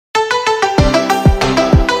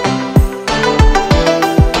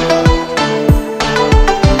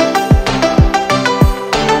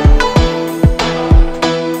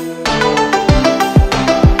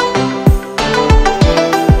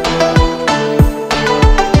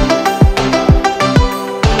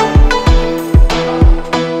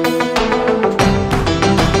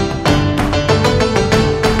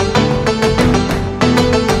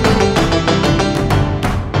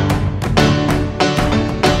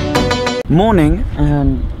Morning,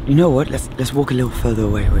 and you know what? Let's walk a little further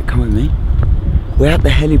away. Wait, come with me. We're at the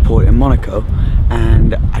heliport in Monaco,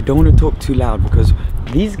 and I don't want to talk too loud because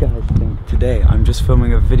these guys think today I'm just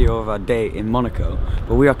filming a video of our day in Monaco,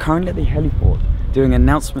 but we are currently at the heliport doing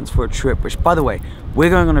announcements for a trip, which, by the way, we're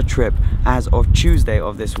going on a trip as of Tuesday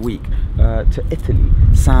of this week to Italy,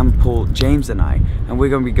 Sam, Paul, James and I, and we're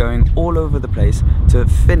going to be going all over the place to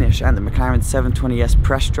finish at the McLaren 720S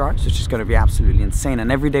press drives, which is going to be absolutely insane.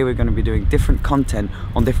 And every day we're going to be doing different content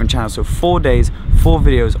on different channels. So 4 days, 4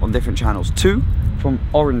 videos on different channels. 2 from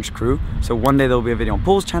Orange Crew, so one day there'll be a video on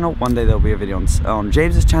Paul's channel, one day there'll be a video on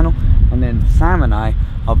James's channel, and then Sam and I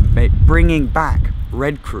are bringing back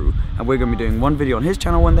Red Crew, and we're going to be doing one video on his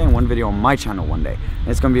channel one day and one video on my channel one day. And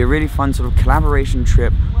it's going to be a really fun sort of collaboration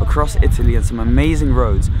trip across Italy and some amazing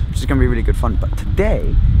roads, which is going to be really good fun. But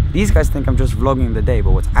today, these guys think I'm just vlogging the day,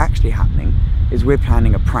 but what's actually happening is we're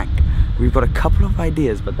planning a prank. We've got a couple of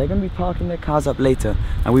ideas, but they're going to be parking their cars up later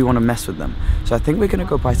and we want to mess with them. So I think we're going to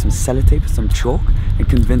go buy some sellotape, some chalk, and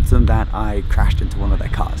convince them that I crashed into one of their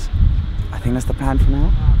cars. I think that's the plan for now.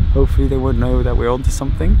 Hopefully they won't know that we're onto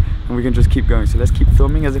something and we can just keep going. So let's keep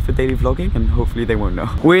filming as if we're daily vlogging and hopefully they won't know.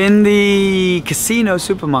 We're in the casino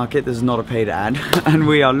supermarket, this is not a paid ad, and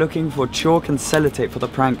we are looking for chalk and sellotape for the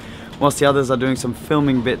prank. Whilst the others are doing some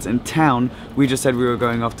filming bits in town, we just said we were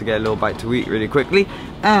going off to get a little bite to eat really quickly.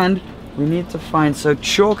 And we need to find, so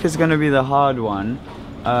chalk is gonna be the hard one.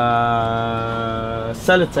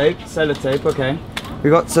 Sellotape, okay.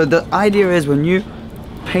 So the idea is when you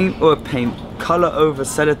color over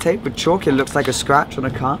sellotape with chalk, it looks like a scratch on a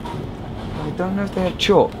car. I don't know if they have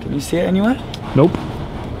chalk. Can you see it anywhere? Nope.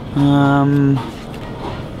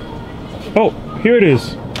 Oh, here it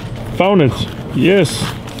is. Found it. Yes.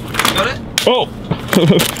 Got it? Oh.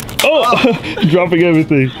 Oh. Dropping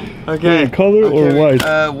everything. Okay. Color or white?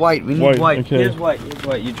 White. We need white. Okay. Here's white.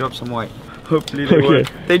 You drop some white. Hopefully they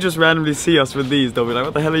won't. They just randomly see us with these, they'll be like,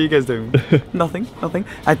 what the hell are you guys doing? Nothing.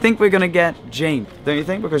 I think we're gonna get James, don't you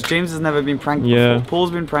think? Because James has never been pranked before.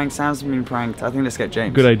 Paul's been pranked, Sam's been pranked. I think let's get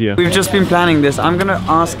James. Good idea. We've just been planning this. I'm gonna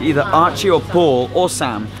ask either Archie or Paul or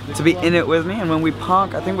Sam to be in it with me, and when we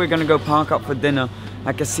park, I think we're gonna go park up for dinner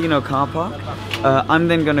at Casino car park. I'm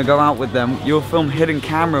then gonna go out with them. You'll film hidden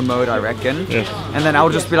camera mode, I reckon. Yes. And then I'll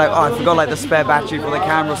just be like, oh, I forgot like the spare battery for the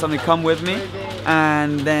camera or something, come with me.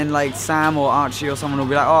 And then like Sam or Archie or someone will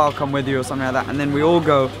be like, oh, I'll come with you or something like that. And then we all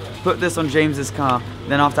go, put this on James's car.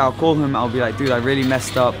 Then after I'll call him, I'll be like, dude, I really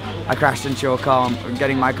messed up. I crashed into your car. I'm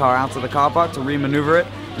getting my car out of the car park to re-maneuver it.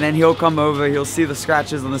 And then he'll come over, he'll see the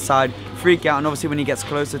scratches on the side, freak out. And obviously when he gets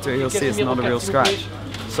closer to it, he'll see it's not a real scratch.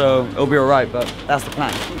 So it'll be alright, but that's the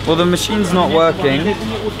plan. Well, the machine's not working,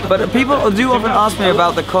 but people do often ask me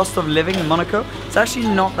about the cost of living in Monaco. It's actually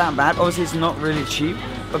not that bad. Obviously it's not really cheap,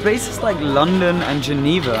 but places like London and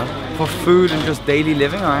Geneva for food and just daily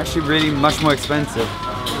living are actually really much more expensive.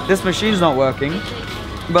 This machine's not working,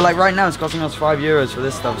 but like right now it's costing us €5 for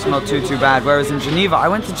this stuff. It's not too bad. Whereas in Geneva, I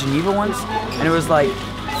went to Geneva once and it was like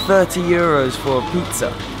 €30 for a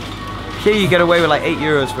pizza. Here you get away with like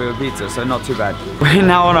 €8 for your pizza, so not too bad. We're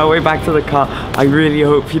now on our way back to the car. I really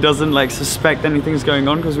hope he doesn't like suspect anything's going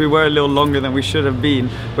on because we were a little longer than we should have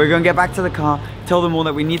been. We're going to get back to the car, tell them all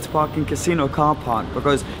that we need to park in Casino car park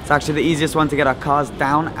because it's actually the easiest one to get our cars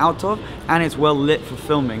down out of and it's well lit for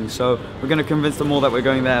filming. So we're going to convince them all that we're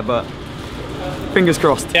going there, but fingers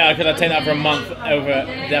crossed. Yeah, because I take that for a month over,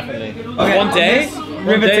 definitely. Okay, one day?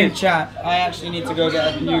 Riveting chat. I actually need to go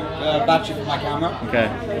get a new battery for my camera. Okay.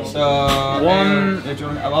 So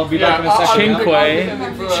I'll be back in a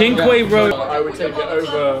second. Cinque Road. I would take it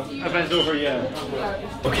over. Events over, yeah.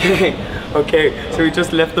 Okay. So we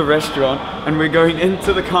just left the restaurant and we're going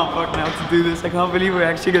into the car park now to do this. I can't believe we're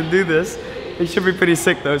actually gonna do this. It should be pretty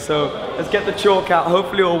sick though. So let's get the chalk out.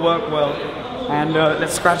 Hopefully it'll work well. And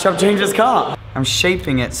let's scratch up James's car. I'm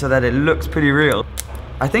shaping it so that it looks pretty real.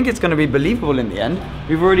 I think it's going to be believable in the end.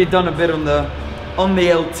 We've already done a bit on the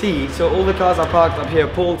LT, so all the cars are parked up here.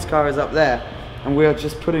 Paul's car is up there, and we're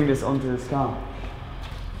just putting this onto this car.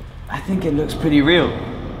 I think it looks pretty real.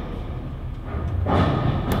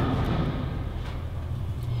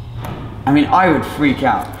 I mean, I would freak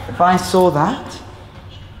out if I saw that.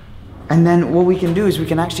 And then what we can do is we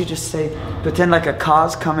can actually just say, pretend like a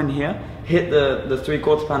car's coming here, hit the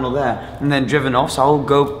 3/4 panel there, and then driven off. So I'll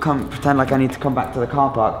pretend like I need to come back to the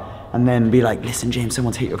car park, and then be like, listen, James,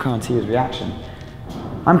 someone's hit your car, and see his reaction.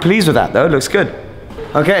 I'm pleased with that though, it looks good.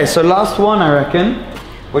 Okay, so last one, I reckon.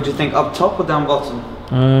 What do you think, up top or down bottom?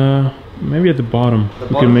 Maybe at the bottom.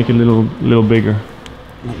 We can make it a little bigger.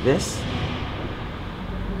 Like this?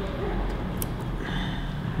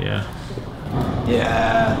 Yeah.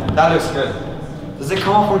 Yeah, that looks good. Does it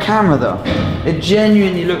come off on camera though? It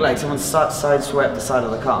genuinely looked like someone sideswiped the side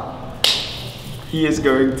of the car. He is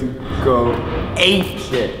going to go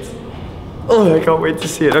apeshit. Oh, I can't wait to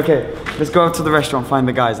see it. Okay, let's go up to the restaurant, find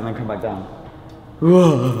the guys, and then come back down.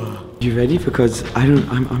 Whoa. You ready? Because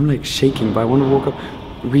I'm like shaking, but I want to walk up.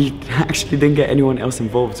 We actually didn't get anyone else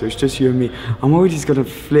involved, so it's just you and me. I'm worried he's gonna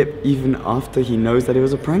flip even after he knows that it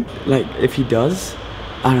was a prank. Like, if he does,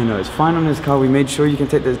 I don't know. It's fine on his car. We made sure you can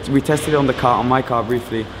take the. We tested it on the car, on my car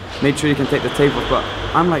briefly. Made sure you can take the tape off, but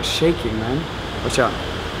I'm like shaking, man. Watch out.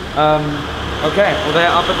 Okay, well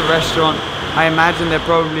they're up at the restaurant. I imagine they're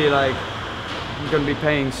probably like gonna be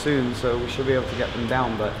paying soon, so we should be able to get them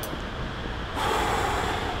down, but.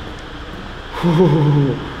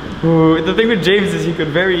 The thing with James is he could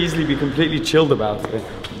very easily be completely chilled about it,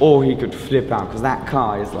 or he could flip out, because that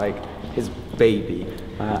car is like his baby,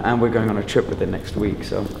 and we're going on a trip with it next week,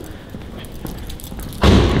 so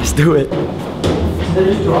let's do it. They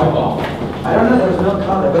just drive off. I don't know, there's no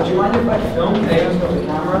car there, but do you mind if I film Ayo's got the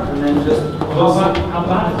camera and then just... How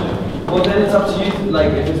bad is it? Well, then it's up to you,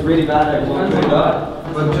 like if it's really bad, I won't put it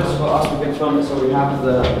up, but just for us we can film it so we have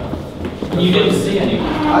the... You didn't see anyone?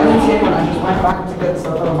 I didn't see anyone, I just went back to get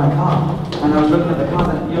stuff out of my car. And I was looking at the car,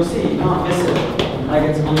 and you'll see, you can't miss it. Like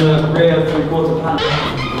it's on the rear 3/4 panel.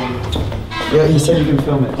 Yeah, he said you can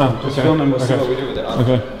film it. Oh, just okay. film and we'll see what we do with it.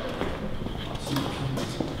 Okay.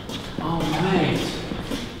 Oh, mate.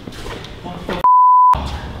 What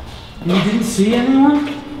the You didn't see anyone?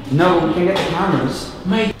 No, we can get the cameras.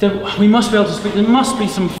 Mate, we must be able to speak. There must be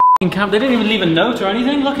some f***ing camera. They didn't even leave a note or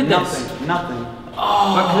anything. Look at this. Nothing.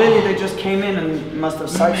 Oh. But clearly they just came in and must have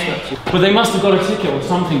sideswept you. But they must have got a ticket or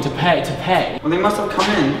something to pay. Well, they must have come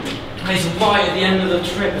in. It's right at the end of the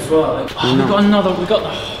trip as well. Like, oh, we got another. We got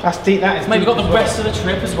the. That's deep. That is. Mate, we got the rest of the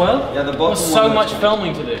trip as well. Yeah, the bottom. There's so much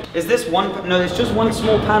filming to do. Is this one? No, it's just one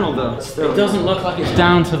small panel though. Still. It doesn't look like it's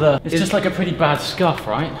down to the. It's just like a pretty bad scuff,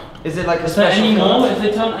 right? Is it like a Is there special any more? color? If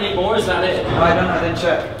they done any more, is that it? I don't know. I didn't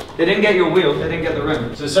check. They didn't get your wheel. They didn't get the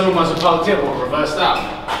rim. So someone must have parked in or reversed out.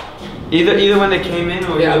 Either when they came in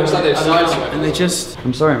or Yeah, it looks like they've sideswiped. And they just.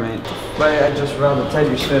 I'm sorry, mate. But I'd just rather tell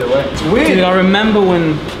you straight away. It's weird. Dude, I remember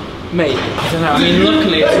when. Mate, I don't know. I mean,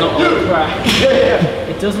 luckily it's not all cracked.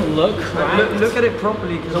 It doesn't look cracked. Look at it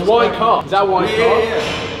properly. It's a white car. Is that a white car? Yeah.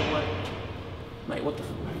 Mate, what the.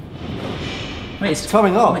 Mate, it's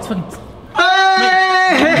coming off. Mate, it's fucking.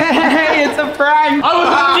 Hey, it's a prank!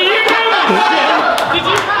 Did you know this? Did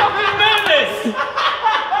you fucking know this?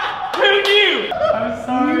 Who knew? I'm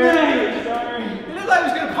sorry. He looked like he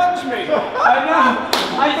was going to punch me. I know.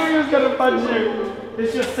 I thought he was gonna punch you.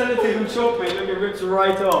 It's just sellotape and chalk, mate. Look, it rips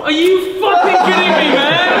right off. Are you fucking kidding me,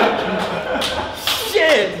 man?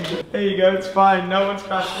 Shit! There you go. It's fine. No one's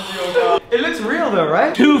crashed into your car. It looks real though,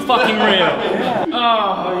 right? Too fucking real. Yeah.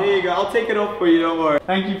 Oh. Oh, here you go. I'll take it off for you. Don't worry.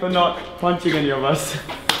 Thank you for not punching any of us.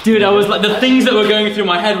 Dude, I was like, the things that were going through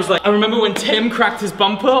my head was like, I remember when Tim cracked his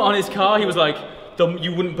bumper on his car, he was like,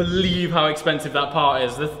 you wouldn't believe how expensive that part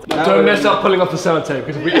is. Don't mess up pulling off the sellotape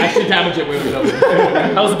because if we actually damage it, we'll be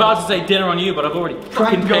done. I was about to say dinner on you, but I've already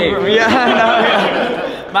fucking paid. Yeah, I know,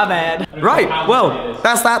 yeah. My bad. Right, well,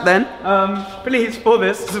 that's that then. Please, for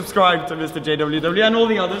this, subscribe to MrJWW and all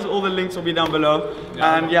the others. All the links will be down below.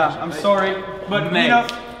 And yeah, I'm sorry, but you know,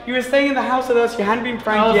 you were staying in the house with us. You hadn't been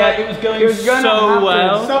pranked yet. Like, it was going so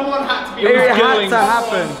well. Someone had to be. It had to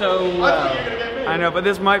happen. So well. I know, but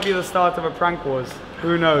this might be the start of a prank wars.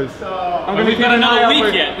 Who knows? We've got another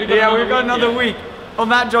week yet. We've got another week. On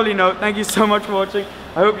that jolly note, thank you so much for watching.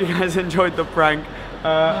 I hope you guys enjoyed the prank.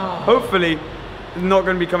 Hopefully, not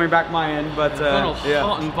going to be coming back my end, but yeah.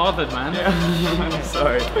 Hot and bothered, man. Yeah. I'm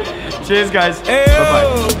sorry. Cheers, guys. Bye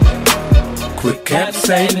bye. Quick cap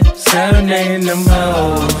saving, serenading them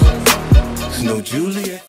hoes. There's no Juliet.